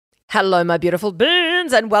Hello, my beautiful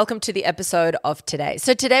boons, and welcome to the episode of today.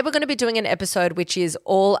 So today we're going to be doing an episode which is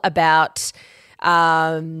all about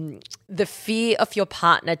the fear of your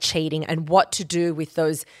partner cheating and what to do with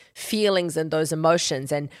those feelings and those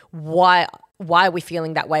emotions and why are we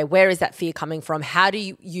feeling that way? Where is that fear coming from? How do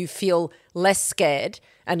you feel less scared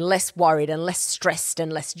and less worried and less stressed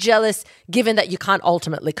and less jealous, given that you can't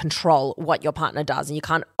ultimately control what your partner does and you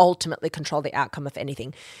can't ultimately control the outcome of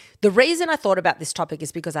anything? The reason I thought about this topic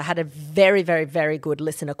is because I had a very, very, very good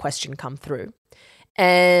listener question come through.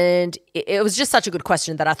 And it was just such a good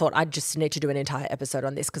question that I thought I'd just need to do an entire episode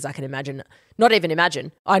on this, because I can imagine, not even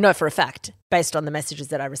imagine, I know for a fact, based on the messages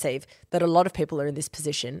that I receive, that a lot of people are in this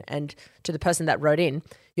position. And to the person that wrote in,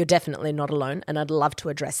 you're definitely not alone, and I'd love to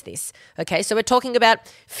address this. Okay, so we're talking about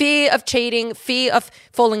fear of cheating, fear of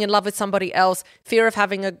falling in love with somebody else, fear of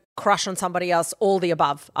having a crush on somebody else, all the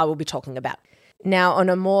above I will be talking about. Now, on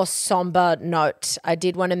a more somber note, I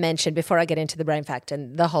did want to mention, before I get into the brain fact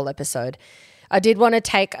and the whole episode, I did want to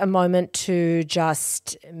take a moment to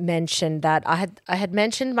just mention that I had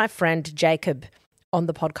mentioned my friend Jacob on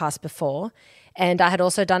the podcast before, and I had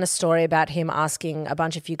also done a story about him asking a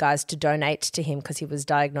bunch of you guys to donate to him because he was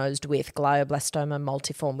diagnosed with glioblastoma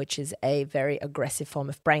multiforme, which is a very aggressive form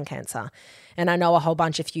of brain cancer. And I know a whole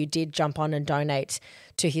bunch of you did jump on and donate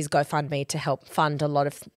to his GoFundMe to help fund a lot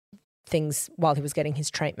of things while he was getting his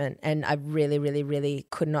treatment. And I really, really, really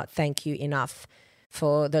could not thank you enough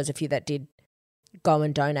for those of you that did go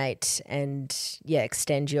and donate and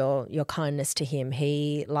extend your kindness to him.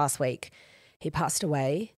 Last week he passed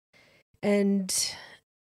away, and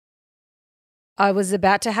I was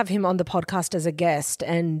about to have him on the podcast as a guest,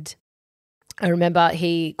 and I remember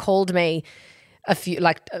he called me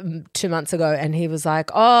 2 months ago, and he was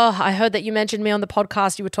like, "Oh, I heard that you mentioned me on the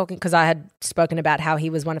podcast. You were talking," because I had spoken about how he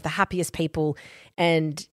was one of the happiest people,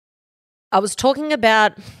 and I was talking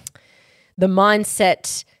about the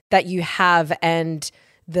mindset that you have and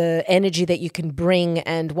the energy that you can bring.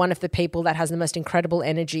 And one of the people that has the most incredible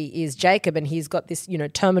energy is Jacob, and he's got this,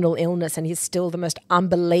 terminal illness, and he's still the most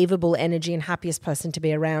unbelievable energy and happiest person to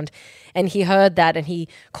be around. And he heard that, and he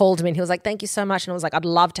called me, and he was like, "Thank you so much." And I was like, "I'd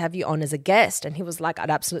love to have you on as a guest." And he was like,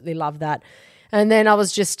 "I'd absolutely love that." And then I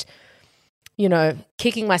was just,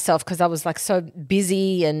 kicking myself because I was like so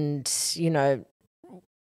busy and,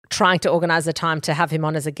 trying to organize the time to have him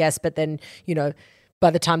on as a guest. But then, by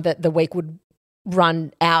the time that the week would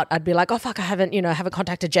run out, I'd be like, "Oh fuck, I haven't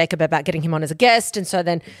contacted Jacob about getting him on as a guest." And so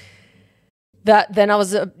then I was,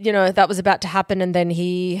 that was about to happen. And then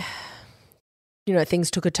he, things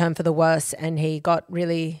took a turn for the worse, and he got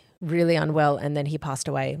really, really unwell. And then he passed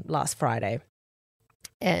away last Friday.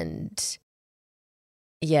 And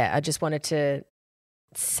I just wanted to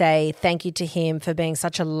say thank you to him for being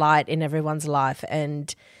such a light in everyone's life.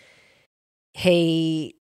 And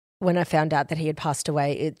when I found out that he had passed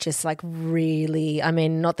away, it just really,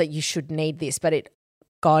 not that you should need this, but it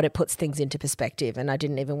puts things into perspective. And I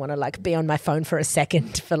didn't even want to be on my phone for a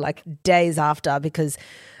second for days after, because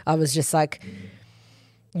I was just like,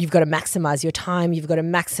 you've got to maximize your time. You've got to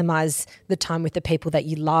maximize the time with the people that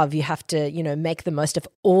you love. You have to, make the most of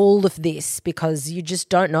all of this, because you just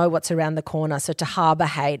don't know what's around the corner. So to harbor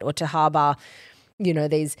hate or to harbor,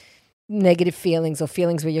 these negative feelings or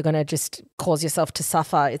feelings where you're going to just cause yourself to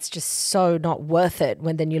suffer, it's just so not worth it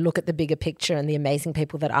when then you look at the bigger picture and the amazing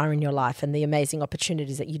people that are in your life and the amazing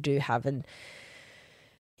opportunities that you do have. And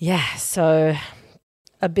so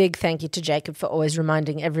a big thank you to Jacob for always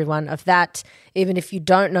reminding everyone of that. Even if you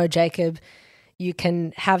don't know Jacob, you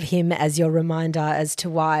can have him as your reminder as to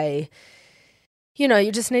why,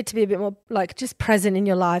 you just need to be a bit more just present in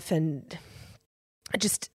your life. And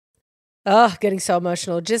just getting so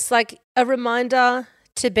emotional. Just a reminder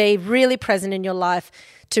to be really present in your life,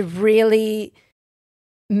 to really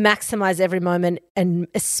maximize every moment, and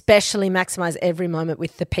especially maximize every moment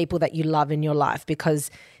with the people that you love in your life,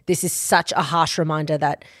 because this is such a harsh reminder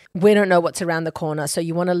that we don't know what's around the corner. So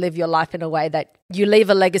you want to live your life in a way that you leave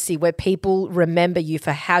a legacy where people remember you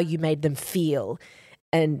for how you made them feel,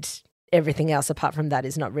 and everything else apart from that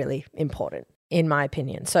is not really important, in my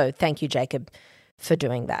opinion. So thank you, Jacob, for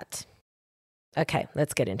doing that. Okay,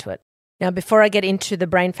 let's get into it. Now, before I get into the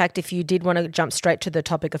brain fact, if you did want to jump straight to the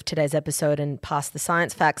topic of today's episode and pass the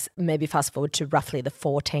science facts, maybe fast forward to roughly the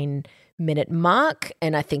 14-minute mark,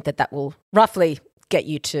 and I think that will roughly get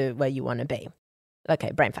you to where you want to be.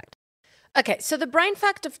 Okay, brain fact. Okay, so the brain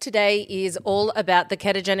fact of today is all about the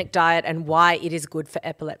ketogenic diet and why it is good for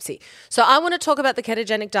epilepsy. So I want to talk about the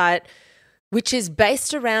ketogenic diet, which is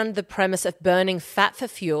based around the premise of burning fat for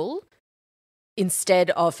fuel instead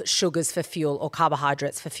of sugars for fuel or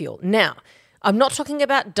carbohydrates for fuel. Now, I'm not talking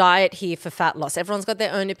about diet here for fat loss. Everyone's got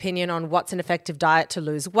their own opinion on what's an effective diet to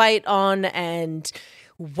lose weight on and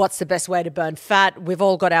what's the best way to burn fat. We've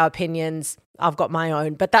all got our opinions. I've got my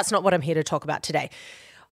own, but that's not what I'm here to talk about today.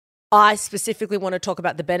 I specifically want to talk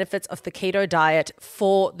about the benefits of the keto diet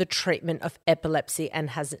for the treatment of epilepsy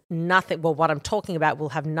and has nothing, well, what I'm talking about will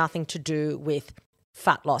have nothing to do with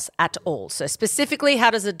fat loss at all. So specifically,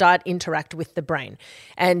 how does a diet interact with the brain?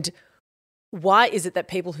 And why is it that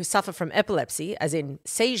people who suffer from epilepsy, as in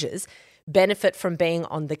seizures, benefit from being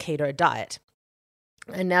on the keto diet?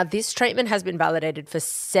 And now this treatment has been validated for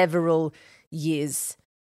several years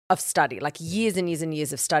of study, like years and years and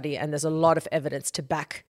years of study, and there's a lot of evidence to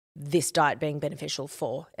back this diet being beneficial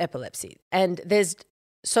for epilepsy. And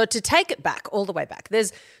so to take it back, all the way back,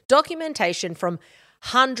 there's documentation from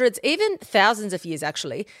hundreds, even thousands of years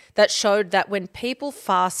actually, that showed that when people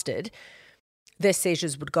fasted, their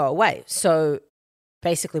seizures would go away. So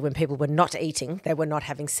basically when people were not eating, they were not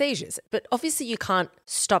having seizures. But obviously you can't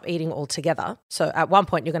stop eating altogether. So at one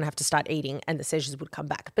point you're going to have to start eating and the seizures would come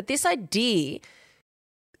back. But this idea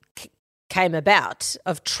came about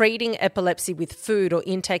of treating epilepsy with food or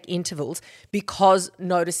intake intervals because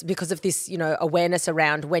of this, awareness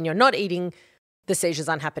around when you're not eating, the seizures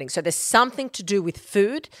aren't happening. So there's something to do with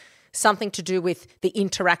food, something to do with the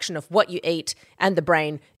interaction of what you eat and the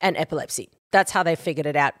brain and epilepsy. That's how they figured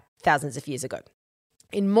it out thousands of years ago.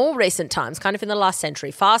 In more recent times, kind of in the last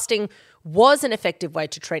century, fasting was an effective way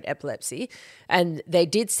to treat epilepsy, and they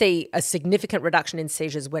did see a significant reduction in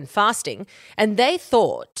seizures when fasting, and they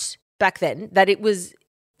thought back then that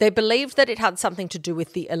they believed that it had something to do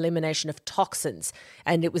with the elimination of toxins,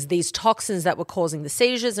 and it was these toxins that were causing the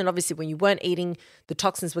seizures, and obviously when you weren't eating, the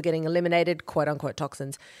toxins were getting eliminated, quote-unquote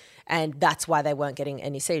toxins, and that's why they weren't getting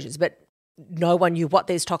any seizures. But no one knew what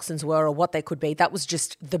these toxins were or what they could be. That was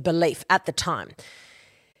just the belief at the time.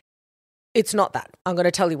 It's not that. I'm going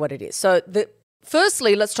to tell you what it is. So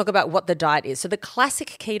firstly, let's talk about what the diet is. So the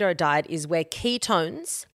classic keto diet is where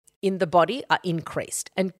ketones in the body are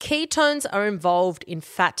increased, and ketones are involved in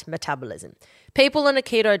fat metabolism. People on a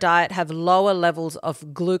keto diet have lower levels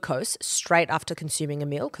of glucose straight after consuming a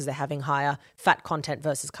meal because they're having higher fat content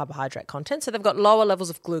versus carbohydrate content. So they've got lower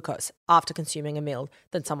levels of glucose after consuming a meal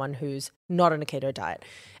than someone who's not on a keto diet.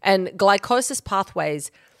 And glycolysis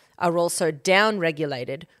pathways are also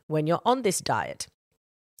down-regulated when you're on this diet.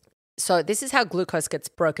 So this is how glucose gets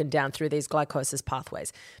broken down through these glycolysis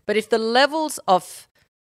pathways. But if the levels of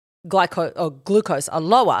glucose are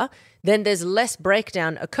lower, then there's less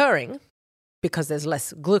breakdown occurring because there's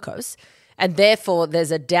less glucose, and therefore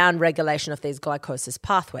there's a down-regulation of these glycolysis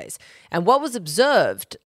pathways. And what was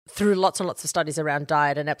observed through lots and lots of studies around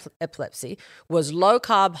diet and epilepsy was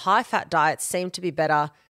low-carb, high-fat diets seem to be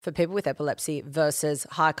better for people with epilepsy versus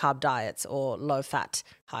high-carb diets or low-fat,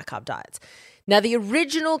 high-carb diets. Now, the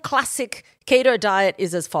original classic keto diet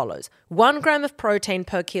is as follows: 1 gram of protein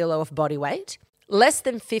per kilo of body weight, less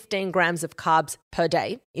than 15 grams of carbs per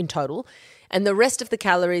day in total, and the rest of the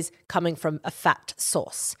calories coming from a fat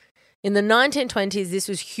source. In the 1920s, this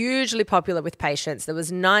was hugely popular with patients. There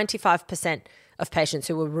was 95% of patients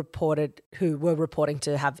who were reporting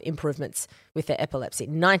to have improvements with their epilepsy,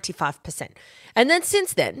 95%. And then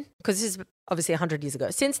since then, because this is obviously 100 years ago,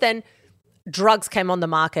 since then, drugs came on the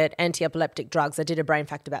market, anti-epileptic drugs. I did a brain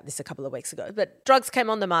fact about this a couple of weeks ago, but drugs came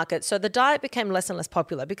on the market. So the diet became less and less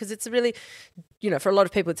popular because it's really, for a lot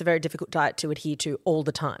of people, it's a very difficult diet to adhere to all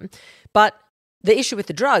the time. But the issue with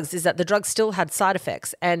the drugs is that the drugs still had side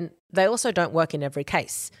effects, and they also don't work in every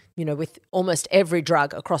case. With almost every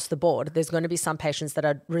drug across the board, there's going to be some patients that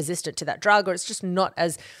are resistant to that drug, or it's just not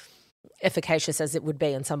as efficacious as it would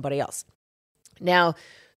be in somebody else. Now,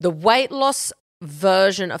 the weight loss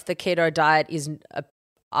version of the keto diet is,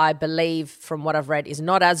 I believe from what I've read, is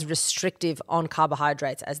not as restrictive on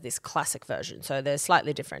carbohydrates as this classic version. So they're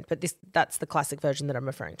slightly different, but that's the classic version that I'm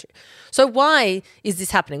referring to. So why is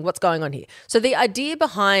this happening? What's going on here? So the idea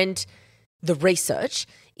behind the research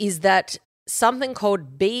is that something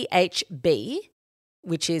called BHB,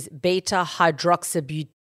 which is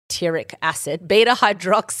beta-hydroxybutyric acid,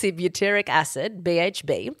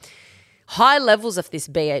 BHB, high levels of this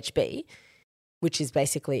BHB, which is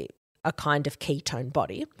basically a kind of ketone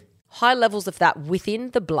body, high levels of that within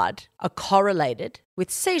the blood are correlated with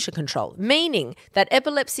seizure control, meaning that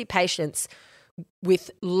epilepsy patients with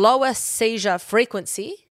lower seizure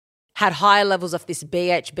frequency had higher levels of this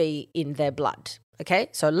BHB in their blood. Okay,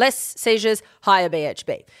 so less seizures, higher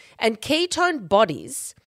BHB. And ketone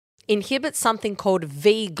bodies inhibit something called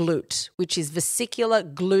V-GLUT, which is vesicular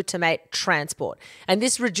glutamate transport. And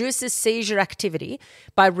this reduces seizure activity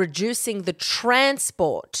by reducing the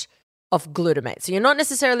transport of glutamate. So you're not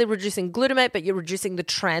necessarily reducing glutamate, but you're reducing the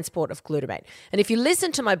transport of glutamate. And if you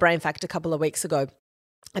listened to my brain fact a couple of weeks ago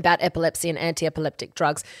about epilepsy and anti-epileptic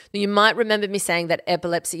drugs, you might remember me saying that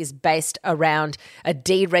epilepsy is based around a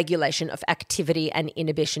deregulation of activity and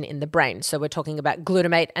inhibition in the brain. So we're talking about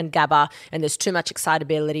glutamate and GABA, and there's too much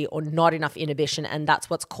excitability or not enough inhibition, and that's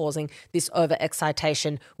what's causing this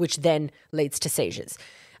overexcitation, which then leads to seizures.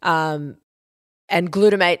 And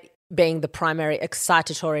glutamate being the primary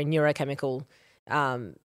excitatory neurochemical,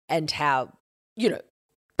 and how,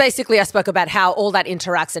 basically I spoke about how all that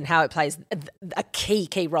interacts and how it plays a key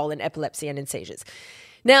role in epilepsy and in seizures.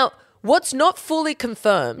 Now, what's not fully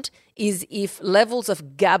confirmed is if levels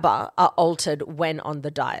of GABA are altered when on the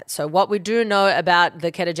diet. So what we do know about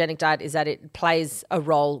the ketogenic diet is that it plays a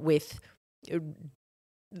role with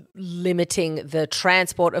limiting the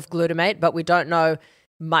transport of glutamate, but we don't know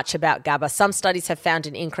much about GABA. Some studies have found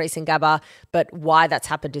an increase in GABA, but why that's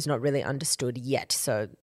happened is not really understood yet. So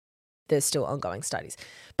there's still ongoing studies.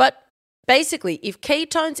 But basically, if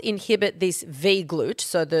ketones inhibit this V-glut,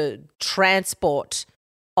 so the transport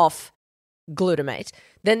of glutamate,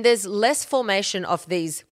 then there's less formation of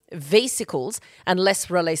these vesicles and less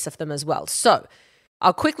release of them as well. So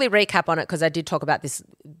I'll quickly recap on it because I did talk about this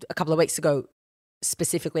a couple of weeks ago,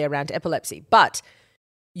 specifically around epilepsy. But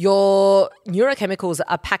your neurochemicals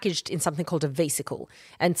are packaged in something called a vesicle.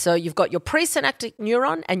 And so you've got your presynaptic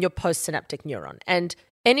neuron and your postsynaptic neuron. And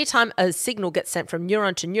anytime a signal gets sent from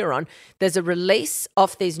neuron to neuron, there's a release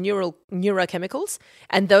of these neurochemicals,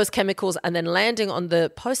 and those chemicals are then landing on the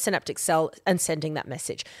postsynaptic cell and sending that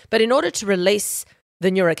message. But in order to release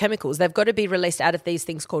the neurochemicals, they've got to be released out of these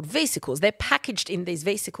things called vesicles. They're packaged in these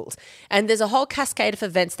vesicles. And there's a whole cascade of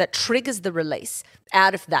events that triggers the release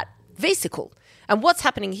out of that vesicle. And what's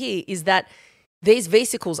happening here is that these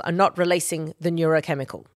vesicles are not releasing the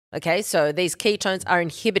neurochemical. Okay, so these ketones are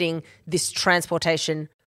inhibiting this transportation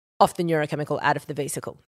of the neurochemical out of the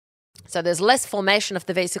vesicle. So there's less formation of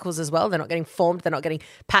the vesicles as well. They're not getting formed, they're not getting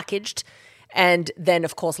packaged. And then,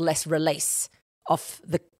 of course, less release of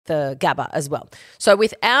the GABA as well. So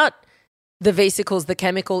without the vesicles, the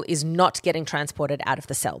chemical is not getting transported out of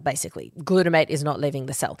the cell, basically. Glutamate is not leaving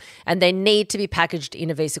the cell. And they need to be packaged in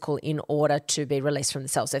a vesicle in order to be released from the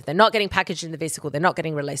cell. So if they're not getting packaged in the vesicle, they're not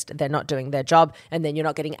getting released, they're not doing their job, and then you're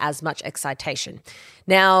not getting as much excitation.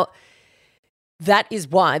 Now, that is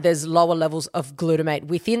why there's lower levels of glutamate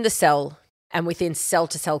within the cell and within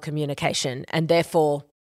cell-to-cell communication, and therefore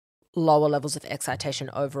lower levels of excitation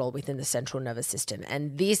overall within the central nervous system.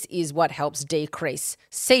 And this is what helps decrease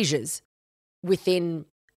seizures within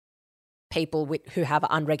people who have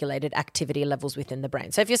unregulated activity levels within the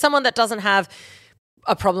brain. So if you're someone that doesn't have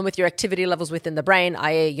a problem with your activity levels within the brain,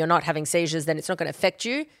 i.e. you're not having seizures, then it's not going to affect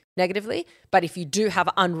you negatively. But if you do have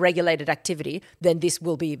unregulated activity, then this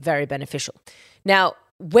will be very beneficial. Now,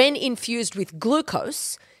 when infused with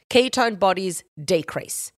glucose, ketone bodies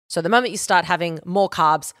decrease. So the moment you start having more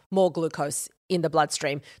carbs, more glucose in the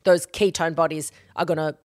bloodstream, those ketone bodies are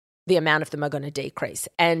the amount of them are going to decrease,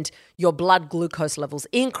 and your blood glucose levels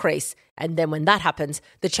increase. And then when that happens,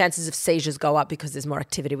 the chances of seizures go up because there's more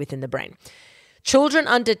activity within the brain. Children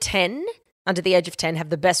under the age of 10, have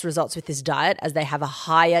the best results with this diet as they have a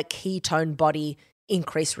higher ketone body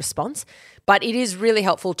increase response. But it is really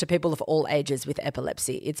helpful to people of all ages with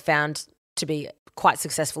epilepsy. It's found to be quite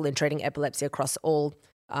successful in treating epilepsy across all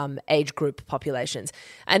age group populations.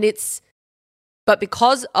 But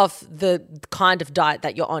because of the kind of diet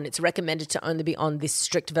that you're on, it's recommended to only be on this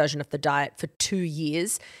strict version of the diet for 2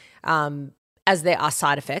 years, as there are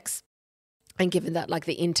side effects. And given that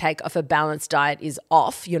the intake of a balanced diet is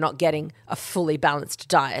off, you're not getting a fully balanced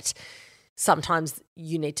diet. Sometimes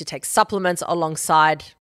you need to take supplements alongside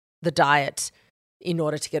the diet in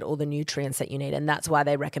order to get all the nutrients that you need. And that's why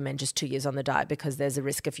they recommend just 2 years on the diet, because there's a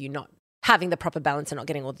risk of you not having the proper balance and not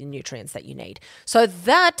getting all the nutrients that you need. So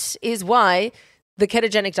that is why the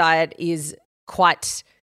ketogenic diet is quite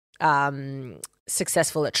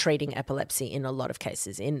successful at treating epilepsy in a lot of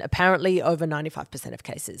cases, in apparently over 95% of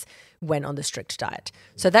cases when on the strict diet.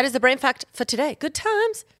 So that is the brain fact for today. Good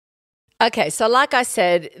times. Okay, so like I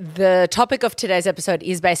said, the topic of today's episode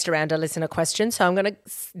is based around a listener question. So I'm going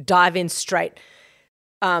to dive in straight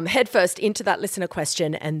headfirst into that listener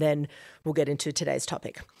question, and then we'll get into today's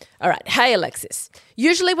topic. All right. Hey, Alexis.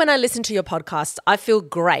 Usually when I listen to your podcasts, I feel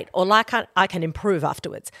great or like I can improve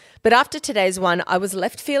afterwards. But after today's one, I was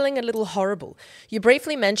left feeling a little horrible. You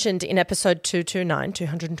briefly mentioned in episode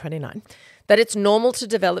 229, that it's normal to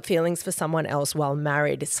develop feelings for someone else while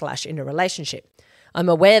married / in a relationship. I'm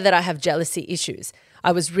aware that I have jealousy issues.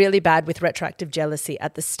 I was really bad with retroactive jealousy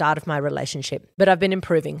at the start of my relationship, but I've been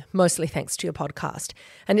improving, mostly thanks to your podcast.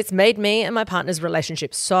 And it's made me and my partner's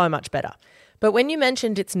relationship so much better. But when you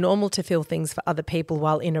mentioned it's normal to feel things for other people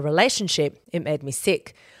while in a relationship, it made me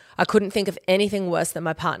sick. I couldn't think of anything worse than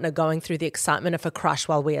my partner going through the excitement of a crush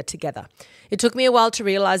while we are together. It took me a while to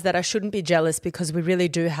realize that I shouldn't be jealous because we really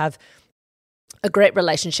do have a great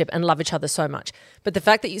relationship and love each other so much. But the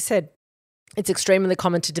fact that you said it's extremely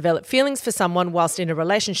common to develop feelings for someone whilst in a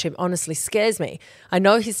relationship honestly scares me. I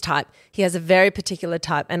know his type. He has a very particular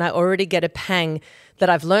type, and I already get a pang that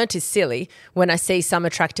I've learnt is silly when I see some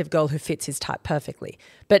attractive girl who fits his type perfectly.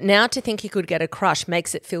 But now to think he could get a crush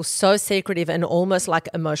makes it feel so secretive and almost like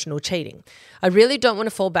emotional cheating. I really don't want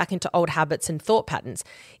to fall back into old habits and thought patterns.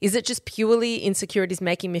 Is it just purely insecurities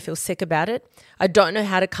making me feel sick about it? I don't know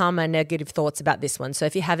how to calm my negative thoughts about this one. So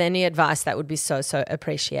if you have any advice, that would be so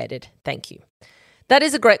appreciated. Thank you. That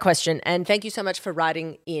is a great question. And thank you so much for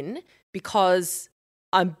writing in, because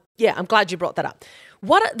I'm glad you brought that up.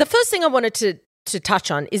 The first thing I wanted to touch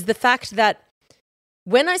on is the fact that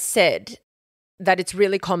when I said that it's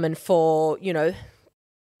really common for,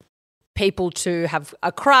 people to have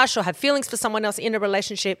a crush or have feelings for someone else in a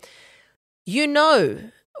relationship,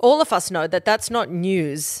 all of us know that that's not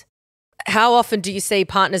news. How often do you see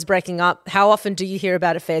partners breaking up? How often do you hear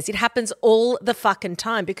about affairs? It happens all the fucking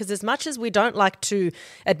time, because as much as we don't like to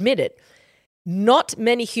admit it, not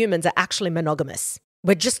many humans are actually monogamous.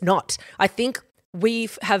 We're just not. I think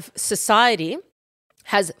society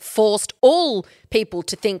has forced all people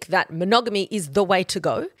to think that monogamy is the way to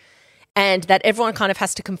go, and that everyone kind of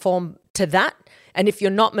has to conform to that. And if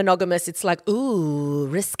you're not monogamous, it's like, ooh,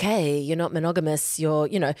 risque. You're not monogamous.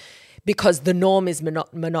 Because the norm is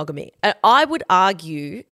monogamy. I would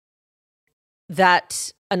argue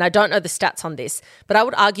that, and I don't know the stats on this, but I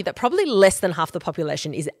would argue that probably less than half the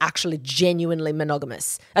population is actually genuinely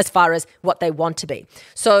monogamous as far as what they want to be.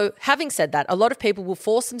 So having said that, a lot of people will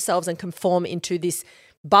force themselves and conform into this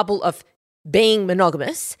bubble of being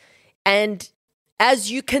monogamous. And as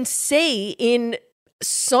you can see in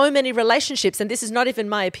so many relationships, and this is not even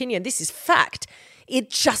my opinion, this is fact, it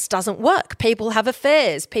just doesn't work. People have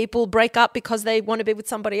affairs. People break up because they want to be with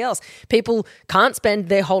somebody else. People can't spend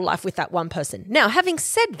their whole life with that one person. Now, having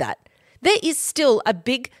said that, there is still a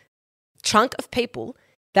big chunk of people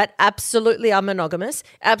that absolutely are monogamous,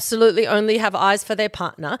 absolutely only have eyes for their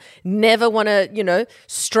partner, never want to,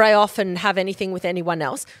 stray off and have anything with anyone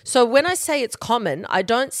else. So when I say it's common,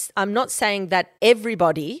 I'm not saying that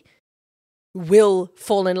everybody will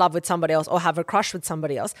fall in love with somebody else or have a crush with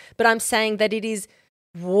somebody else, but I'm saying that it is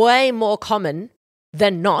way more common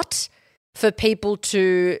than not for people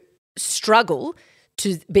to struggle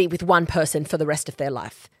to be with one person for the rest of their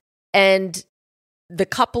life. And the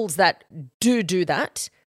couples that do that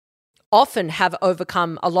often have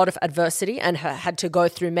overcome a lot of adversity and had to go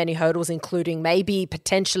through many hurdles, including maybe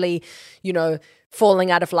potentially,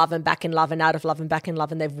 falling out of love and back in love and out of love and back in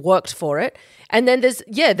love, and they've worked for it. And then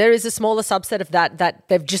there is a smaller subset of that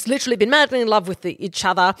they've just literally been madly in love with each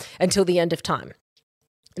other until the end of time.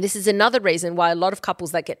 This is another reason why a lot of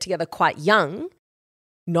couples that get together quite young,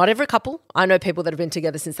 not every couple, I know people that have been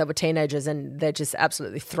together since they were teenagers and they're just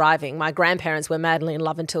absolutely thriving. My grandparents were madly in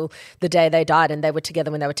love until the day they died, and they were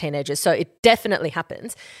together when they were teenagers. So it definitely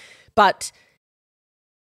happens. But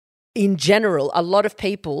in general, a lot of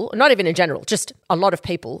people, not even in general, just a lot of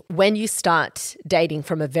people, when you start dating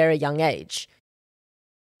from a very young age,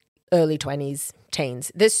 early 20s, teens,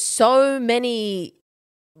 there's so many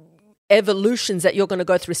evolutions that you're going to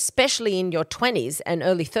go through, especially in your 20s and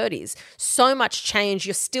early 30s. So much change.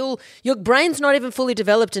 Your brain's not even fully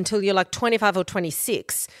developed until you're like 25 or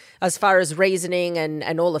 26 as far as reasoning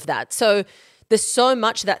and all of that. So there's so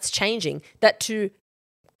much that's changing that to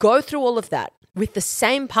go through all of that with the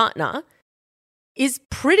same partner is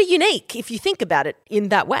pretty unique if you think about it in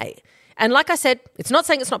that way. And like I said, it's not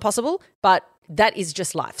saying it's not possible, but that is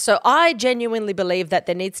just life. So I genuinely believe that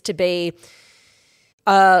there needs to be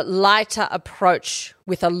a lighter approach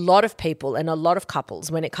with a lot of people and a lot of couples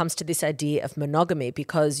when it comes to this idea of monogamy,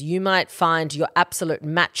 because you might find your absolute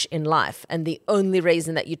match in life, and the only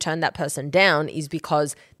reason that you turn that person down is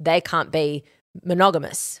because they can't be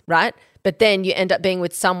monogamous, right? But then you end up being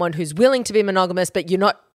with someone who's willing to be monogamous, but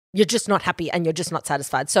you're just not happy and you're just not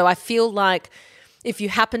satisfied. So I feel like if you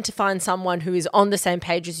happen to find someone who is on the same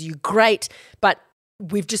page as you, great, but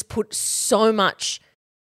we've just put so much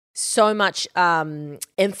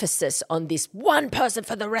emphasis on this one person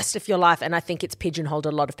for the rest of your life. And I think it's pigeonholed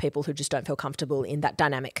a lot of people who just don't feel comfortable in that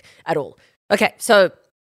dynamic at all. Okay, so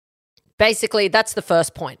basically that's the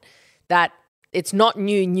first point, that it's not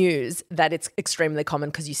new news that it's extremely common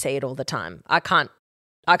because you see it all the time. I can't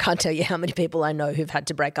I can't tell you how many people I know who've had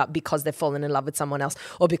to break up because they've fallen in love with someone else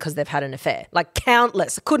or because they've had an affair. Like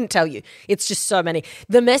countless. I couldn't tell you. It's just so many.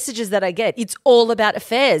 The messages that I get, it's all about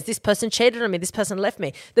affairs. This person cheated on me. This person left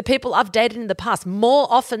me. The people I've dated in the past, more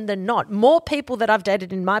often than not, more people that I've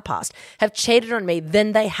dated in my past have cheated on me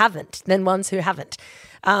than ones who haven't.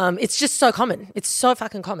 It's just so common. It's so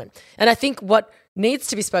fucking common. And I think what needs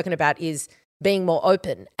to be spoken about is being more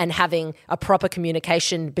open and having a proper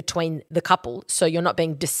communication between the couple so you're not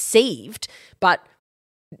being deceived. But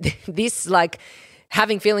this, like,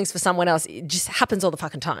 having feelings for someone else, it just happens all the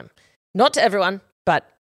fucking time. Not to everyone, but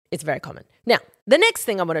it's very common. Now, the next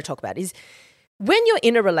thing I want to talk about is when you're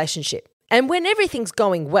in a relationship and when everything's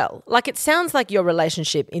going well, like it sounds like your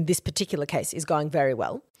relationship in this particular case is going very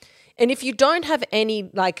well. And if you don't have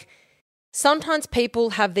any, like, sometimes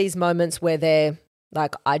people have these moments where they're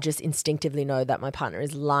like, I just instinctively know that my partner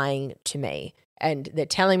is lying to me and they're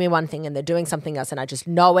telling me one thing and they're doing something else and I just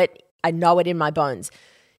know it. I know it in my bones.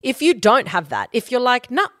 If you don't have that, if you're like,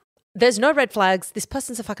 no, there's no red flags, this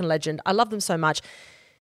person's a fucking legend, I love them so much,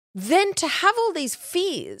 then to have all these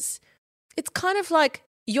fears, it's kind of like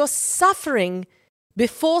you're suffering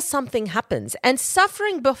before something happens. And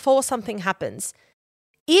suffering before something happens,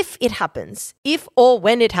 if it happens, if or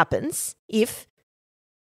when it happens, if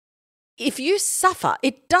you suffer,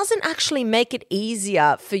 it doesn't actually make it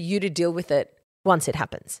easier for you to deal with it once it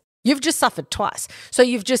happens. You've just suffered twice. So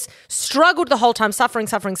you've just struggled the whole time, suffering.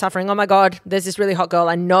 Oh my God, there's this really hot girl.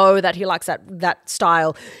 I know that he likes that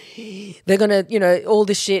style. They're going to, all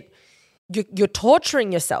this shit. You're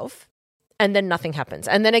torturing yourself and then nothing happens.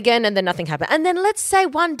 And then again, and then nothing happens. And then let's say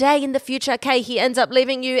one day in the future, okay, he ends up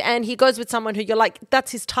leaving you and he goes with someone who you're like,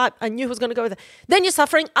 that's his type. I knew he was going to go with it. Then you're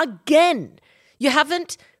suffering again. You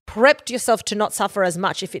haven't prepped yourself to not suffer as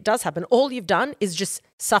much if it does happen. All you've done is just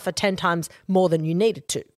suffer 10 times more than you needed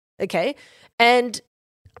to, okay? And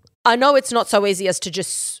I know it's not so easy as to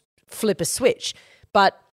just flip a switch,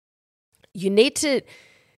 but you need to,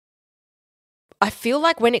 I feel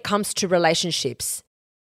like when it comes to relationships,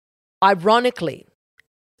 ironically,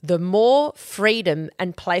 the more freedom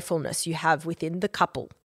and playfulness you have within the couple,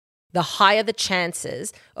 the higher the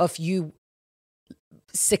chances of you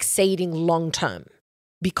succeeding long term.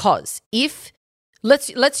 Because if,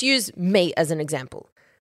 let's use me as an example.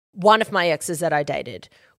 One of my exes that I dated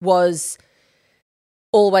was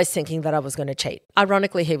always thinking that I was going to cheat.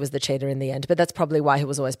 Ironically, he was the cheater in the end, but that's probably why he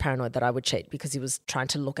was always paranoid that I would cheat, because he was trying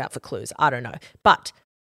to look out for clues. I don't know. But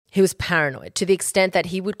he was paranoid to the extent that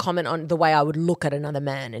he would comment on the way I would look at another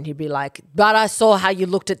man and he'd be like, but I saw how you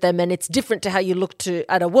looked at them and it's different to how you look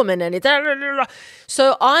at a woman and it's...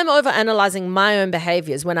 So I'm overanalyzing my own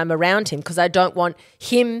behaviors when I'm around him because I don't want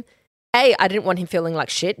him... A, I didn't want him feeling like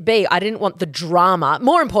shit. B, I didn't want the drama.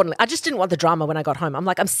 More importantly, I just didn't want the drama when I got home. I'm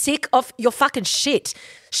like, I'm sick of your fucking shit.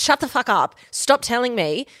 Shut the fuck up. Stop telling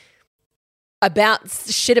me about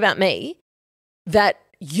shit about me that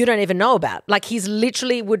you don't even know about. Like, he's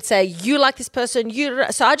literally would say, you like this person,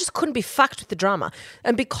 so I just couldn't be fucked with the drama.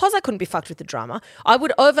 And because I couldn't be fucked with the drama, I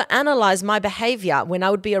would overanalyze my behavior when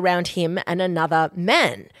I would be around him and another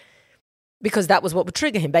man, because that was what would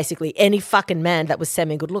trigger him, basically, any fucking man that was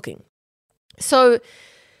semi-good looking. So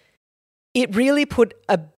it really put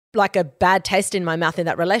a bad taste in my mouth in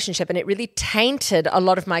that relationship, and it really tainted a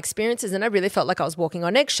lot of my experiences, and I really felt like I was walking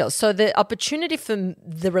on eggshells. So the opportunity for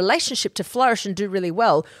the relationship to flourish and do really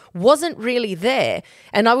well wasn't really there,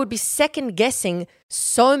 and I would be second guessing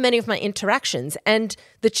so many of my interactions, and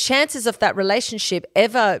the chances of that relationship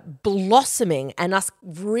ever blossoming and us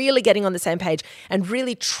really getting on the same page and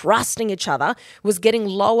really trusting each other was getting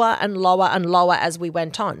lower and lower and lower as we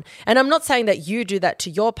went on. And I'm not saying that you do that to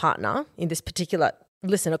your partner in this particular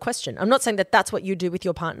listener question. I'm not saying that that's what you do with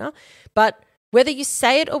your partner, but whether you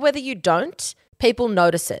say it or whether you don't, people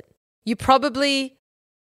notice it. You probably,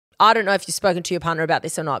 I don't know if you've spoken to your partner about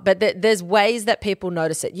this or not, but there's ways that people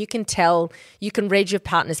notice it. You can tell, you can read your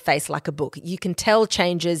partner's face like a book. You can tell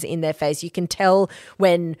changes in their face. You can tell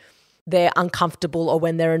when they're uncomfortable or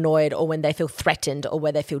when they're annoyed or when they feel threatened or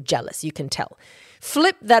where they feel jealous. You can tell.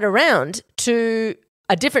 Flip that around to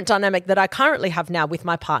a different dynamic that I currently have now with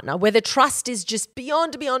my partner, where the trust is just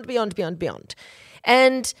beyond.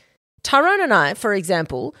 And Tyrone and I, for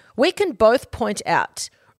example, we can both point out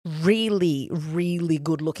really, really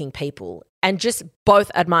good looking people and just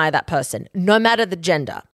both admire that person, no matter the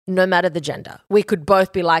gender. We could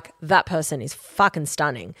both be like, that person is fucking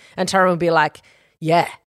stunning. And Tyrone would be like, yeah,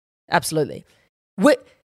 absolutely.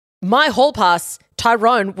 My hall pass,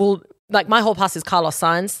 Tyrone will, like, my hall pass is Carlos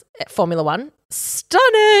Sainz at Formula One.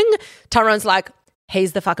 Stunning. Tyrone's like,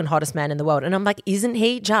 he's the fucking hottest man in the world. And I'm like, isn't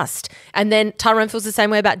he just? And then Tyrone feels the same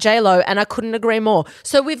way about J-Lo, and I couldn't agree more.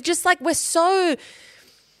 So we've just like, we're so,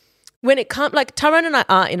 when it comes, like Tyrone and I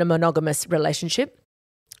are in a monogamous relationship.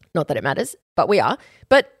 Not that it matters, but we are.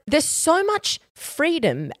 But there's so much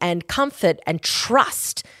freedom and comfort and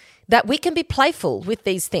trust that we can be playful with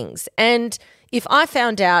these things. And if I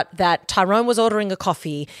found out that Tyrone was ordering a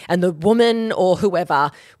coffee and the woman or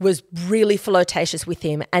whoever was really flirtatious with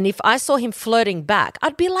him, and if I saw him flirting back,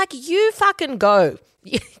 I'd be like, you fucking go.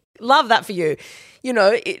 Love that for you. You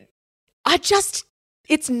know,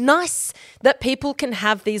 it's nice that people can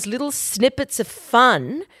have these little snippets of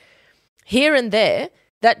fun here and there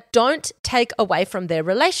that don't take away from their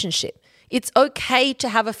relationship. It's okay to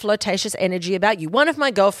have a flirtatious energy about you. One of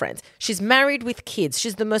my girlfriends, she's married with kids.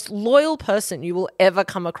 She's the most loyal person you will ever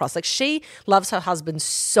come across. Like, she loves her husband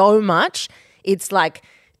so much. It's like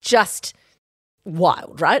just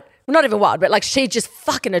wild, right? Well, not even wild, but like she just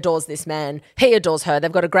fucking adores this man. He adores her. They've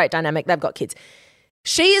got a great dynamic. They've got kids.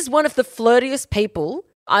 She is one of the flirtiest people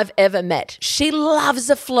I've ever met. She loves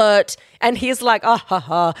a flirt, and he's like, ah, ha,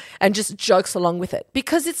 ha, and just jokes along with it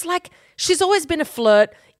because it's like she's always been a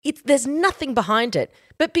flirt. There's nothing behind it.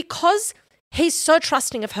 But because he's so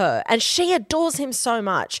trusting of her and she adores him so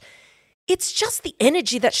much, it's just the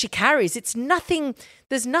energy that she carries. There's nothing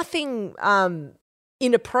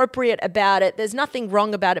inappropriate about it. There's nothing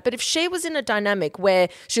wrong about it. But if she was in a dynamic where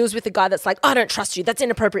she was with a guy that's like, I don't trust you, that's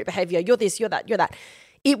inappropriate behavior, you're this, you're that,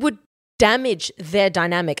 it would damage their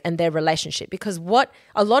dynamic and their relationship. Because what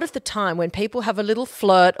a lot of the time when people have a little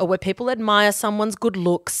flirt or where people admire someone's good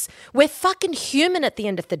looks, we're fucking human at the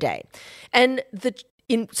end of the day. And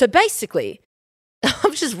so basically,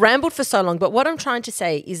 I've just rambled for so long, but what I'm trying to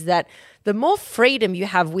say is that the more freedom you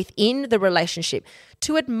have within the relationship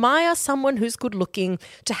to admire someone who's good looking,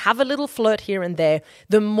 to have a little flirt here and there,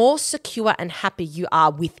 the more secure and happy you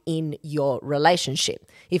are within your relationship.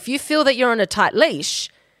 If you feel that you're on a tight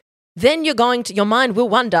leash, then your mind will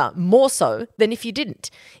wander more so than if you didn't.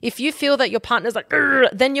 If you feel that your partner's like,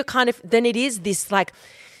 then it is this like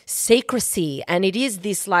secrecy, and it is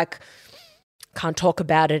this like, can't talk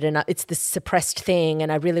about it, and it's this suppressed thing,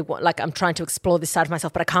 and I really want, like, I'm trying to explore this side of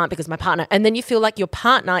myself, but I can't because my partner, and then you feel like your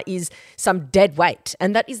partner is some dead weight,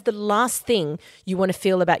 and that is the last thing you want to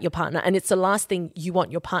feel about your partner, and it's the last thing you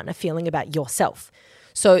want your partner feeling about yourself.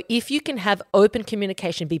 So if you can have open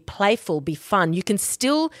communication, be playful, be fun, you can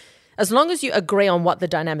still, as long as you agree on what the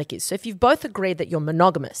dynamic is. So if you've both agreed that you're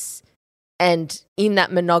monogamous, and in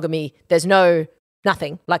that monogamy there's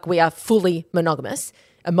nothing, like we are fully monogamous,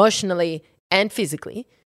 emotionally and physically,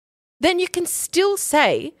 then you can still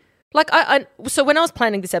say, like, so when I was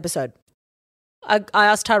planning this episode, I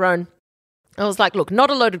asked Tyrone, I was like, look, not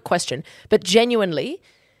a loaded question, but genuinely,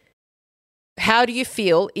 how do you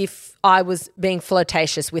feel if I was being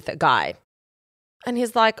flirtatious with a guy? And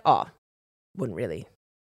he's like, oh, wouldn't really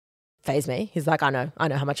faze me. He's like, I know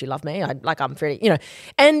how much you love me. I'm pretty,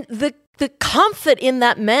 and the comfort in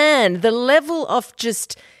that man, the level of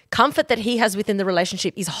just comfort that he has within the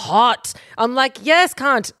relationship is hot. I'm like, yes,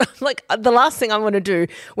 can't. Like, the last thing I want to do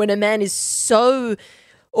when a man is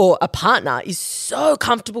or a partner is so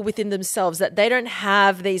comfortable within themselves that they don't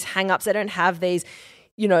have these hang-ups, they don't have these,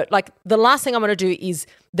 like, the last thing I want to do is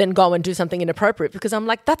then go and do something inappropriate, because I'm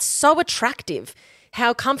like, that's so attractive,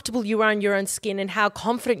 how comfortable you are in your own skin and how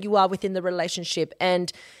confident you are within the relationship.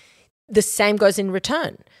 And the same goes in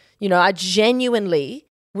return. I genuinely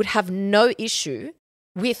would have no issue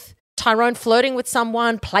with Tyrone flirting with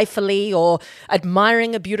someone playfully or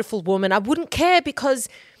admiring a beautiful woman. I wouldn't care, because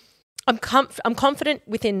I'm confident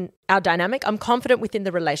within our dynamic. I'm confident within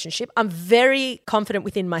the relationship. I'm very confident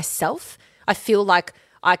within myself. I feel like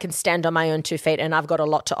I can stand on my own 2 feet and I've got a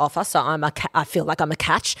lot to offer. So I feel like I'm a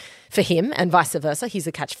catch for him, and vice versa. He's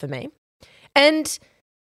a catch for me. And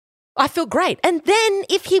I feel great. And then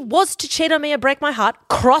if he was to cheat on me and break my heart,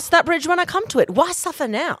 cross that bridge when I come to it. Why suffer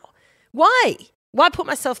now? Why put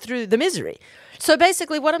myself through the misery? So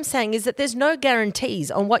basically what I'm saying is that there's no guarantees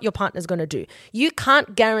on what your partner's going to do. You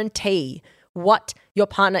can't guarantee what your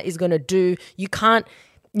partner is going to do. You can't,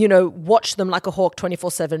 watch them like a hawk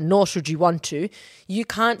 24/7, nor should you want to. You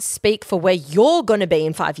can't speak for where you're going to be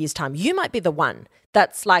in 5 years' time. You might be the one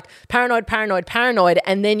that's like paranoid,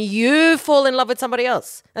 and then you fall in love with somebody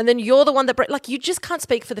else. And then you're the one that, you just can't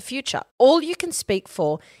speak for the future. All you can speak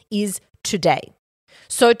for is today.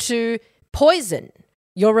 So to poison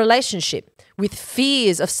your relationship with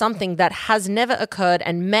fears of something that has never occurred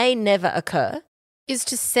and may never occur is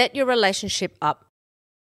to set your relationship up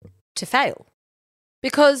to fail,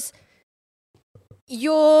 because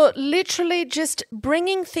you're literally just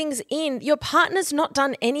bringing things in. Your partner's not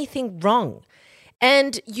done anything wrong.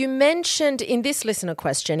 And you mentioned in this listener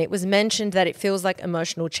question, it was mentioned that it feels like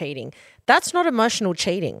emotional cheating. That's not emotional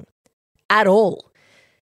cheating at all.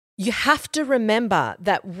 You have to remember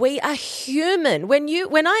that we are human.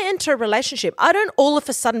 When I enter a relationship, I don't all of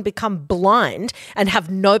a sudden become blind and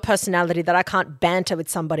have no personality that I can't banter with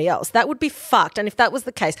somebody else. That would be fucked. And if that was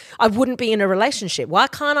the case, I wouldn't be in a relationship. Why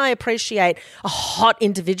can't I appreciate a hot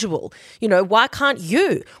individual? Why can't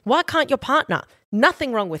you? Why can't your partner?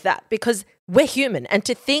 Nothing wrong with that, because we're human. And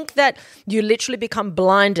to think that you literally become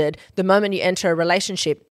blinded the moment you enter a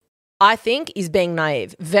relationship, I think is being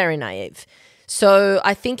naive, very naive. So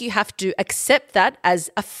I think you have to accept that as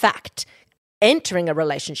a fact, entering a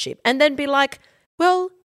relationship, and then be like, well,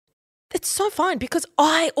 it's so fine because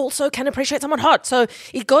I also can appreciate someone hot. So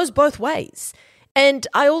it goes both ways. And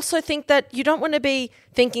I also think that you don't want to be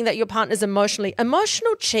thinking that your partner's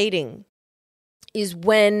emotional cheating is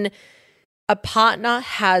when a partner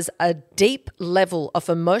has a deep level of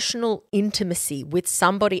emotional intimacy with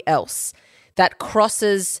somebody else that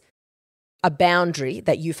crosses a boundary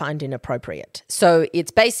that you find inappropriate. So it's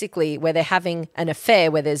basically where they're having an affair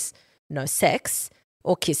where there's no sex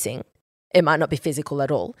or kissing. It might not be physical at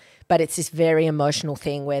all, but it's this very emotional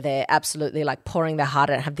thing where they're absolutely like pouring their heart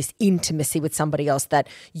out and have this intimacy with somebody else that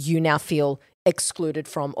you now feel excluded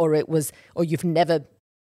from, or you've never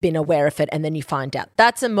been aware of it and then you find out.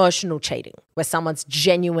 That's emotional cheating, where someone's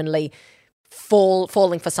genuinely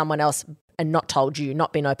falling for someone else and not told you,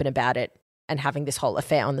 not been open about it, and having this whole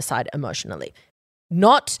affair on the side emotionally.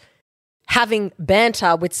 Not having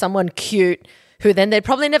banter with someone cute who then they're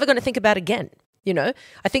probably never going to think about again. I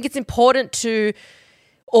think it's important to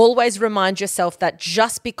always remind yourself that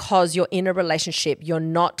just because you're in a relationship, you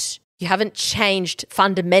haven't changed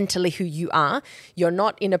fundamentally who you are. You're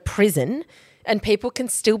not in a prison, and people can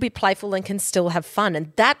still be playful and can still have fun.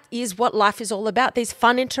 And that is what life is all about, these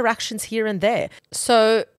fun interactions here and there.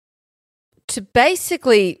 So to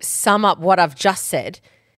basically sum up what I've just said,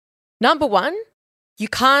 number one, you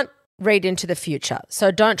can't read into the future,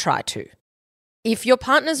 so don't try to. If your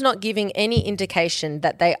partner's not giving any indication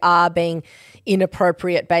that they are being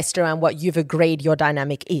inappropriate based around what you've agreed your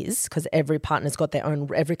dynamic is, because every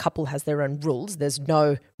couple has their own rules, there's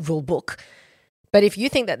no rule book. But if you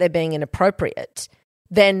think that they're being inappropriate,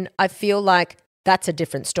 then I feel like that's a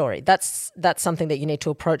different story. That's something that you need to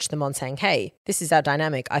approach them on, saying, hey, this is our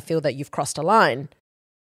dynamic. I feel that you've crossed a line.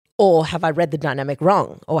 Or have I read the dynamic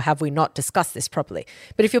wrong? Or have we not discussed this properly?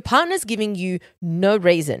 But if your partner's giving you no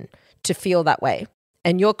reason to feel that way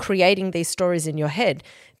and you're creating these stories in your head,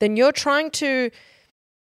 then you're trying to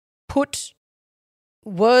put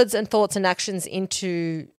words and thoughts and actions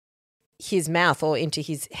into his mouth or into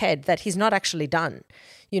his head that he's not actually done.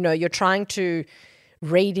 You're trying to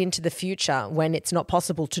read into the future when it's not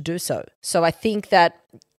possible to do so. So I think that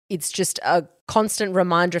it's just a constant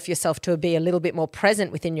reminder of yourself to be a little bit more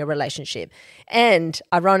present within your relationship. And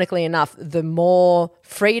ironically enough, the more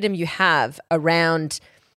freedom you have around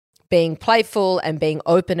being playful and being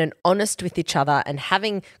open and honest with each other and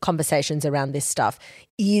having conversations around this stuff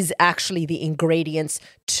is actually the ingredients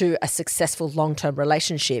to a successful long-term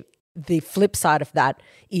relationship. The flip side of that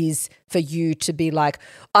is for you to be like,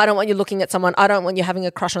 I don't want you looking at someone. I don't want you having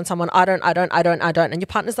a crush on someone. I don't. And your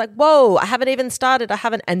partner's like, whoa, I haven't even started.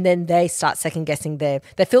 And then they start second guessing they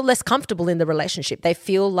feel less comfortable in the relationship. They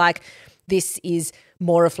feel like this is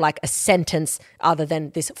more of like a sentence other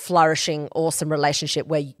than this flourishing, awesome relationship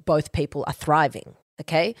where both people are thriving.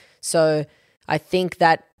 Okay. So I think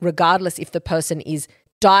that regardless if the person is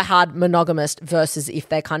diehard monogamist versus if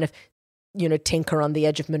they kind of tinker on the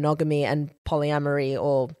edge of monogamy and polyamory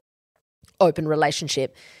or open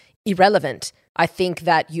relationship, irrelevant. I think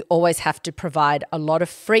that you always have to provide a lot of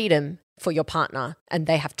freedom for your partner and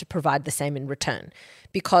they have to provide the same in return,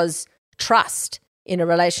 because trust in a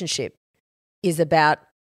relationship is about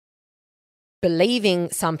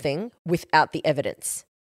believing something without the evidence.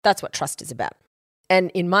 That's what trust is about.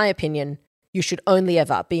 And in my opinion, you should only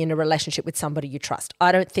ever be in a relationship with somebody you trust.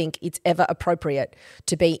 I don't think it's ever appropriate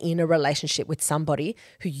to be in a relationship with somebody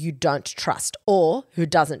who you don't trust or who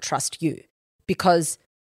doesn't trust you, because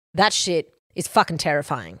that shit is fucking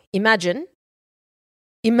terrifying. Imagine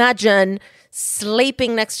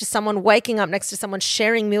sleeping next to someone, waking up next to someone,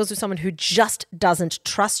 sharing meals with someone who just doesn't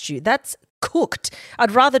trust you. That's cooked.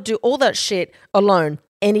 I'd rather do all that shit alone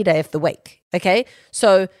any day of the week, okay?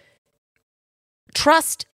 So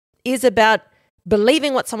trust is about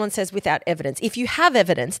believing what someone says without evidence. If you have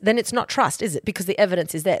evidence, then it's not trust, is it? Because the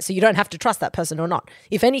evidence is there. So you don't have to trust that person or not.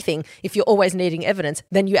 If anything, if you're always needing evidence,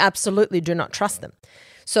 then you absolutely do not trust them.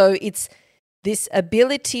 So it's this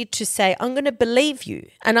ability to say, I'm going to believe you,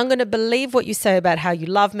 and I'm going to believe what you say about how you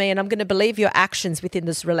love me, and I'm going to believe your actions within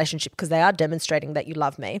this relationship because they are demonstrating that you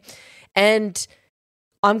love me. And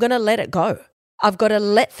I'm going to let it go. I've got to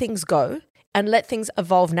let things go and let things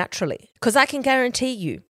evolve naturally, because I can guarantee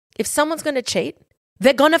you, if someone's going to cheat,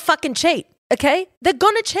 they're going to fucking cheat. Okay? They're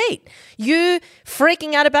going to cheat. You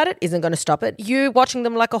freaking out about it isn't going to stop it. You watching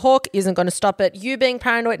them like a hawk isn't going to stop it. You being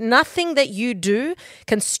paranoid, nothing that you do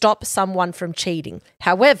can stop someone from cheating.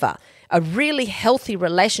 However, a really healthy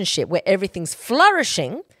relationship where everything's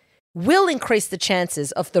flourishing will increase the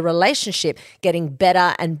chances of the relationship getting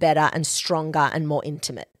better and stronger and more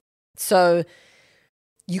intimate. So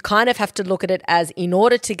you kind of have to look at it as, in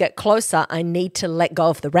order to get closer, I need to let go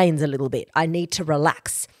of the reins a little bit. I need to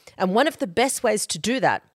relax. And one of the best ways to do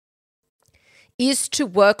that is to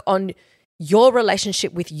work on your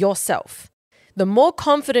relationship with yourself. The more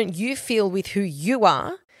confident you feel with who you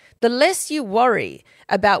are, the less you worry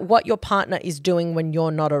about what your partner is doing when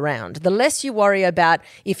you're not around. The less you worry about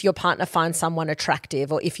if your partner finds someone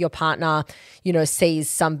attractive, or if your partner, sees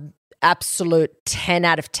some absolute 10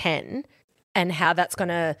 out of 10 and how that's going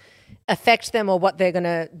to affect them, or what they're going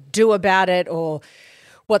to do about it, or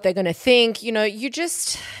what they're going to think.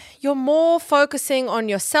 You're more focusing on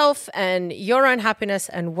yourself and your own happiness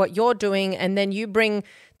and what you're doing, and then you bring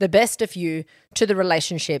the best of you to the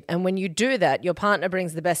relationship. And when you do that, your partner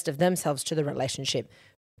brings the best of themselves to the relationship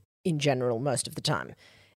in general most of the time.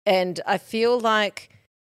 And I feel like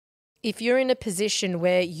if you're in a position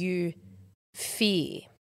where you fear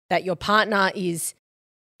that your partner is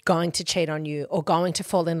going to cheat on you, or going to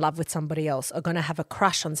fall in love with somebody else, or going to have a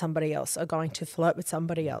crush on somebody else, or going to flirt with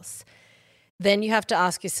somebody else, then you have to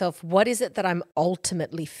ask yourself, what is it that I'm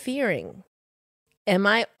ultimately fearing? Am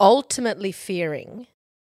I ultimately fearing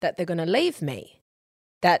that they're going to leave me?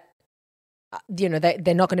 That, they're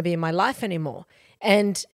not going to be in my life anymore?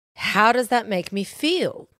 And how does that make me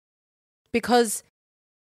feel? Because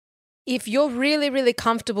if you're really, really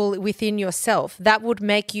comfortable within yourself, that would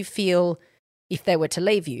make you feel, if they were to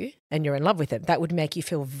leave you and you're in love with them, that would make you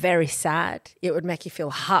feel very sad. It would make you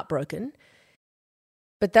feel heartbroken.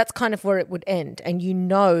 But that's kind of where it would end. And you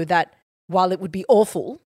know that while it would be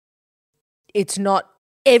awful, it's not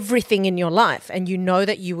everything in your life, and you know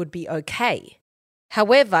that you would be okay.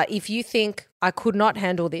 However, if you think, I could not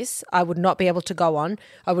handle this, I would not be able to go on,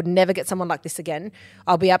 I would never get someone like this again,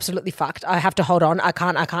 I'll be absolutely fucked, I have to hold on, I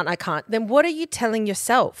can't, then what are you telling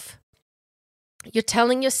yourself? You're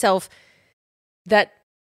telling yourself that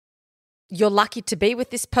you're lucky to be with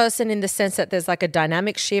this person, in the sense that there's like a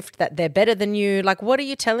dynamic shift, that they're better than you. Like, what are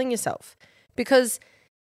you telling yourself? Because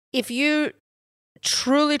if you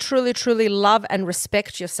truly, truly, truly love and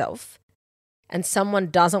respect yourself, and someone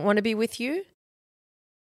doesn't want to be with you,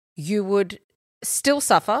 you would still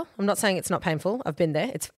suffer. I'm not saying it's not painful. I've been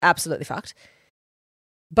there. It's absolutely fucked.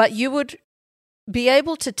 But you would be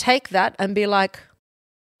able to take that and be like,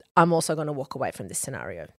 I'm also going to walk away from this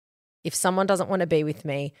scenario. If someone doesn't want to be with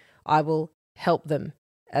me, I will help them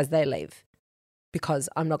as they leave, because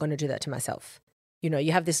I'm not going to do that to myself.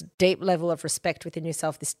 You have this deep level of respect within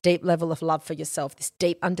yourself, this deep level of love for yourself, this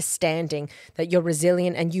deep understanding that you're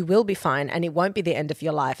resilient and you will be fine and it won't be the end of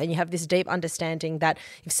your life. And you have this deep understanding that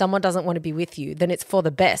if someone doesn't want to be with you, then it's for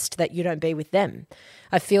the best that you don't be with them.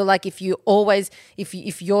 I feel like if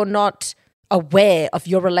you're not aware of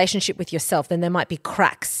your relationship with yourself, then there might be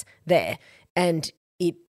cracks there, and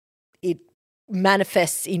it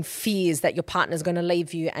manifests in fears that your partner's going to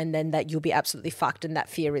leave you, and then that you'll be absolutely fucked, and that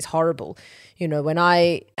fear is horrible. When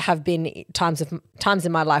I have been times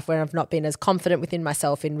in my life where I've not been as confident within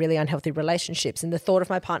myself in really unhealthy relationships, and the thought of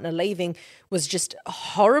my partner leaving was just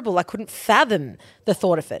horrible. I couldn't fathom the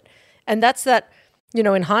thought of it. And that's that,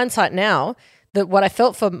 in hindsight now, that what I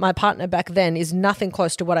felt for my partner back then is nothing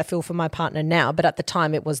close to what I feel for my partner now. But at the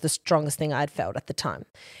time, it was the strongest thing I'd felt at the time.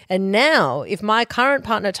 And now, if my current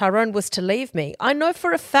partner, Tyrone, was to leave me, I know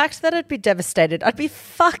for a fact that I'd be devastated. I'd be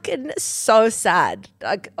fucking so sad.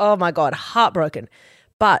 Like, oh my God, heartbroken.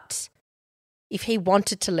 But if he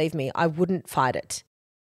wanted to leave me, I wouldn't fight it.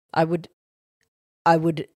 I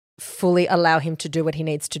would fully allow him to do what he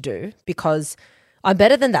needs to do, because I'm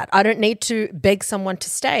better than that. I don't need to beg someone to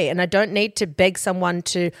stay, and I don't need to beg someone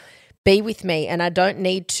to be with me, and I don't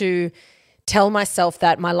need to tell myself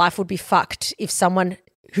that my life would be fucked if someone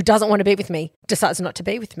who doesn't want to be with me decides not to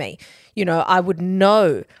be with me. I would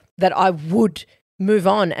know that I would move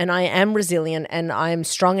on, and I am resilient, and I am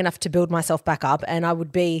strong enough to build myself back up, and I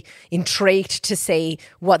would be intrigued to see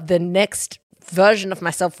what the next version of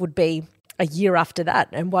myself would be a year after that,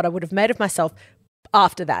 and what I would have made of myself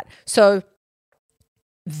after that. So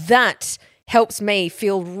that helps me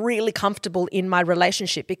feel really comfortable in my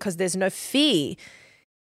relationship because there's no fear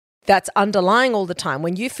that's underlying all the time.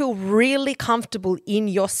 When you feel really comfortable in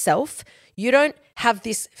yourself, you don't have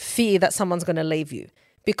this fear that someone's going to leave you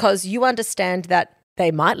because you understand that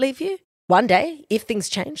they might leave you one day if things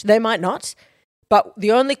change. They might not. But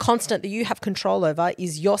the only constant that you have control over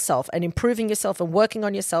is yourself and improving yourself and working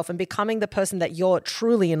on yourself and becoming the person that you're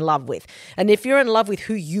truly in love with. And if you're in love with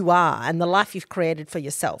who you are and the life you've created for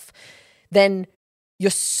yourself, then you're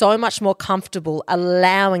so much more comfortable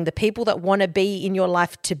allowing the people that want to be in your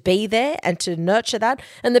life to be there and to nurture that,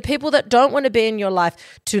 and the people that don't want to be in your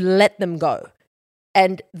life to let them go.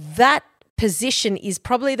 And that position is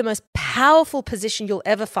probably the most powerful position you'll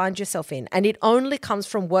ever find yourself in. And it only comes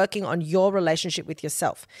from working on your relationship with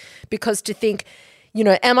yourself. Because to think,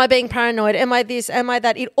 am I being paranoid? Am I this? Am I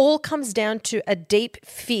that? It all comes down to a deep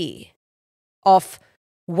fear of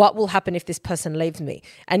what will happen if this person leaves me.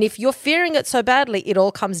 And if you're fearing it so badly, it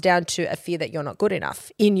all comes down to a fear that you're not good enough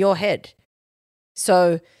in your head.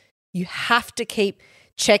 So you have to keep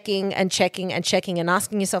checking and checking and checking and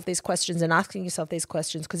asking yourself these questions and asking yourself these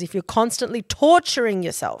questions, because if you're constantly torturing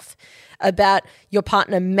yourself about your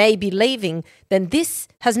partner maybe leaving, then this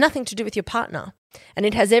has nothing to do with your partner. And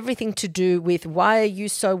it has everything to do with, why are you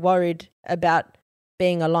so worried about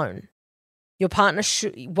being alone? Your partner,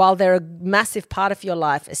 while they're a massive part of your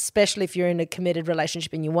life, especially if you're in a committed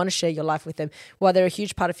relationship and you want to share your life with them, while they're a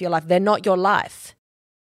huge part of your life, they're not your life.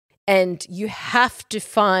 And you have to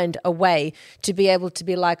find a way to be able to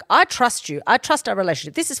be like, I trust you. I trust our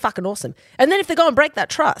relationship. This is fucking awesome. And then if they go and break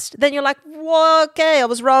that trust, then you're like, well, okay, I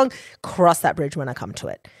was wrong. Cross that bridge when I come to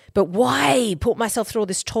it. But why put myself through all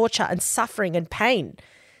this torture and suffering and pain?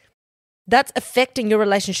 That's affecting your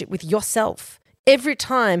relationship with yourself. Every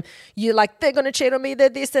time you're like, they're going to cheat on me, they're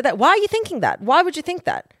this, they're that. Why are you thinking that? Why would you think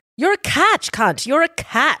that? You're a catch, cunt. You're a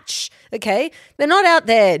catch, okay? They're not out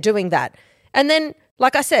there doing that. And then,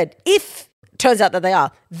 like I said, if it turns out that they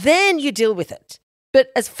are, then you deal with it.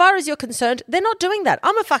 But as far as you're concerned, they're not doing that.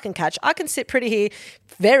 I'm a fucking catch. I can sit pretty here,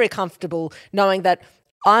 very comfortable, knowing that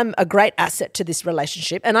I'm a great asset to this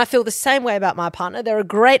relationship, and I feel the same way about my partner. They're a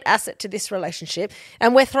great asset to this relationship,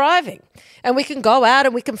 and we're thriving. And we can go out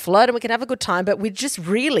and we can flirt and we can have a good time, but we just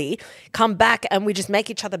really come back and we just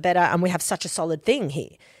make each other better, and we have such a solid thing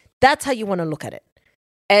here. That's how you want to look at it.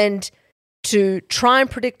 And to try and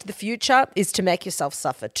predict the future is to make yourself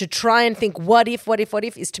suffer. To try and think what if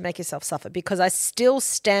is to make yourself suffer, because I still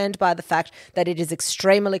stand by the fact that it is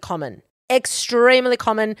extremely common,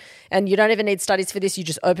 and you don't even need studies for this. You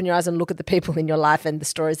just open your eyes and look at the people in your life and the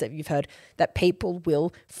stories that you've heard, that people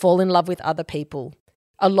will fall in love with other people.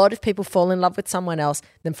 A lot of people fall in love with someone else,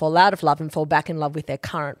 then fall out of love and fall back in love with their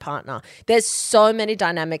current partner. There's so many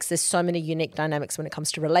dynamics. There's so many unique dynamics when it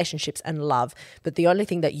comes to relationships and love. But the only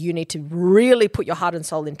thing that you need to really put your heart and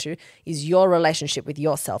soul into is your relationship with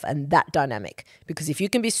yourself and that dynamic. Because if you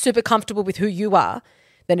can be super comfortable with who you are,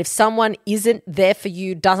 then if someone isn't there for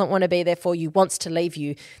you, doesn't want to be there for you, wants to leave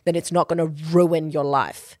you, then it's not going to ruin your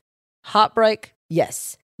life. Heartbreak,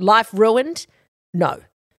 yes. Life ruined, no.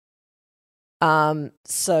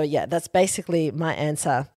 So yeah, that's basically my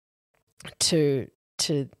answer to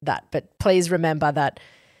that. But please remember that,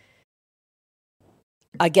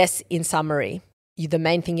 I guess in summary, the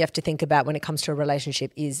main thing you have to think about when it comes to a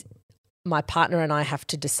relationship is, my partner and I have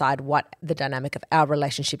to decide what the dynamic of our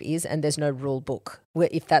relationship is, and there's no rule book.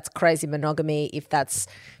 If that's crazy monogamy, if that's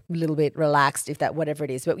a little bit relaxed, if that whatever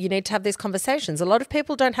it is. But you need to have these conversations. A lot of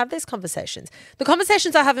people don't have these conversations. The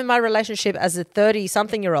conversations I have in my relationship as a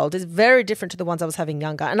 30-something-year-old is very different to the ones I was having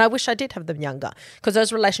younger. And I wish I did have them younger, because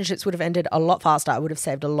those relationships would have ended a lot faster. I would have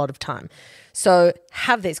saved a lot of time. So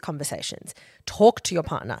have these conversations. Talk to your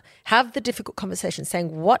partner. Have the difficult conversations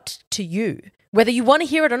saying, what to you, whether you want to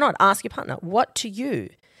hear it or not, ask your partner, what to you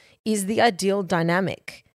is the ideal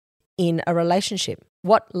dynamic in a relationship?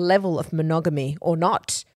 What level of monogamy or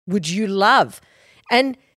not would you love?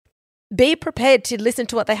 And be prepared to listen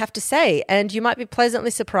to what they have to say. And you might be pleasantly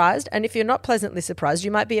surprised. And if you're not pleasantly surprised,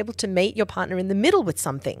 you might be able to meet your partner in the middle with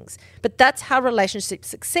some things. But that's how relationships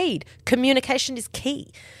succeed. Communication is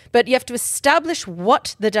key. But you have to establish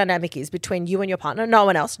what the dynamic is between you and your partner, no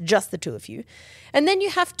one else, just the two of you. And then you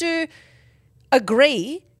have to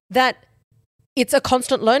agree that it's a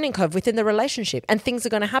constant learning curve within the relationship, and things are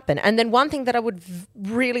going to happen. And then one thing that I would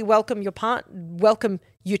really welcome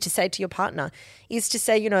you to say to your partner is to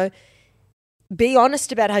say, be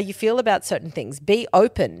honest about how you feel about certain things. Be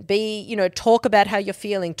open. Talk about how you're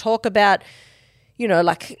feeling. Talk about,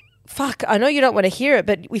 fuck, I know you don't want to hear it,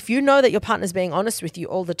 but if you know that your partner's being honest with you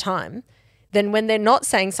all the time, then when they're not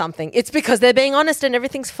saying something, it's because they're being honest and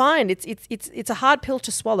everything's fine. It's a hard pill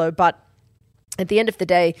to swallow, but At the end of the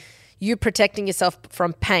day, you protecting yourself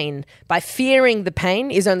from pain by fearing the pain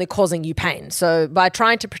is only causing you pain. So by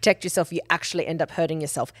trying to protect yourself, you actually end up hurting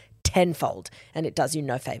yourself tenfold, and it does you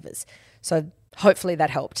no favors. So hopefully that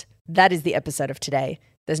helped. That is the episode of today.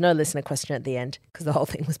 There's no listener question at the end because the whole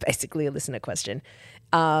thing was basically a listener question.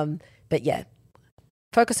 But yeah,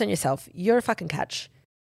 focus on yourself. You're a fucking catch.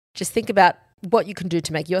 Just think about what you can do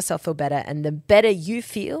to make yourself feel better. And the better you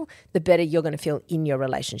feel, the better you're going to feel in your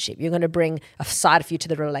relationship. You're going to bring a side of you to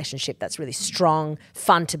the relationship that's really strong,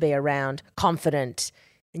 fun to be around, confident.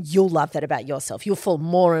 And you'll love that about yourself. You'll fall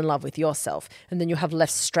more in love with yourself. And then you'll have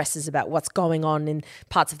less stresses about what's going on in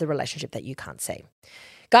parts of the relationship that you can't see.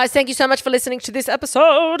 Guys, thank you so much for listening to this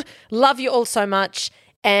episode. Love you all so much.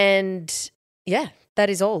 And yeah, that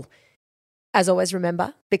is all. As always,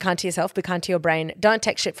 remember, be kind to yourself, be kind to your brain. Don't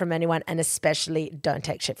take shit from anyone, and especially don't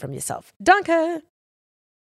take shit from yourself. Danke!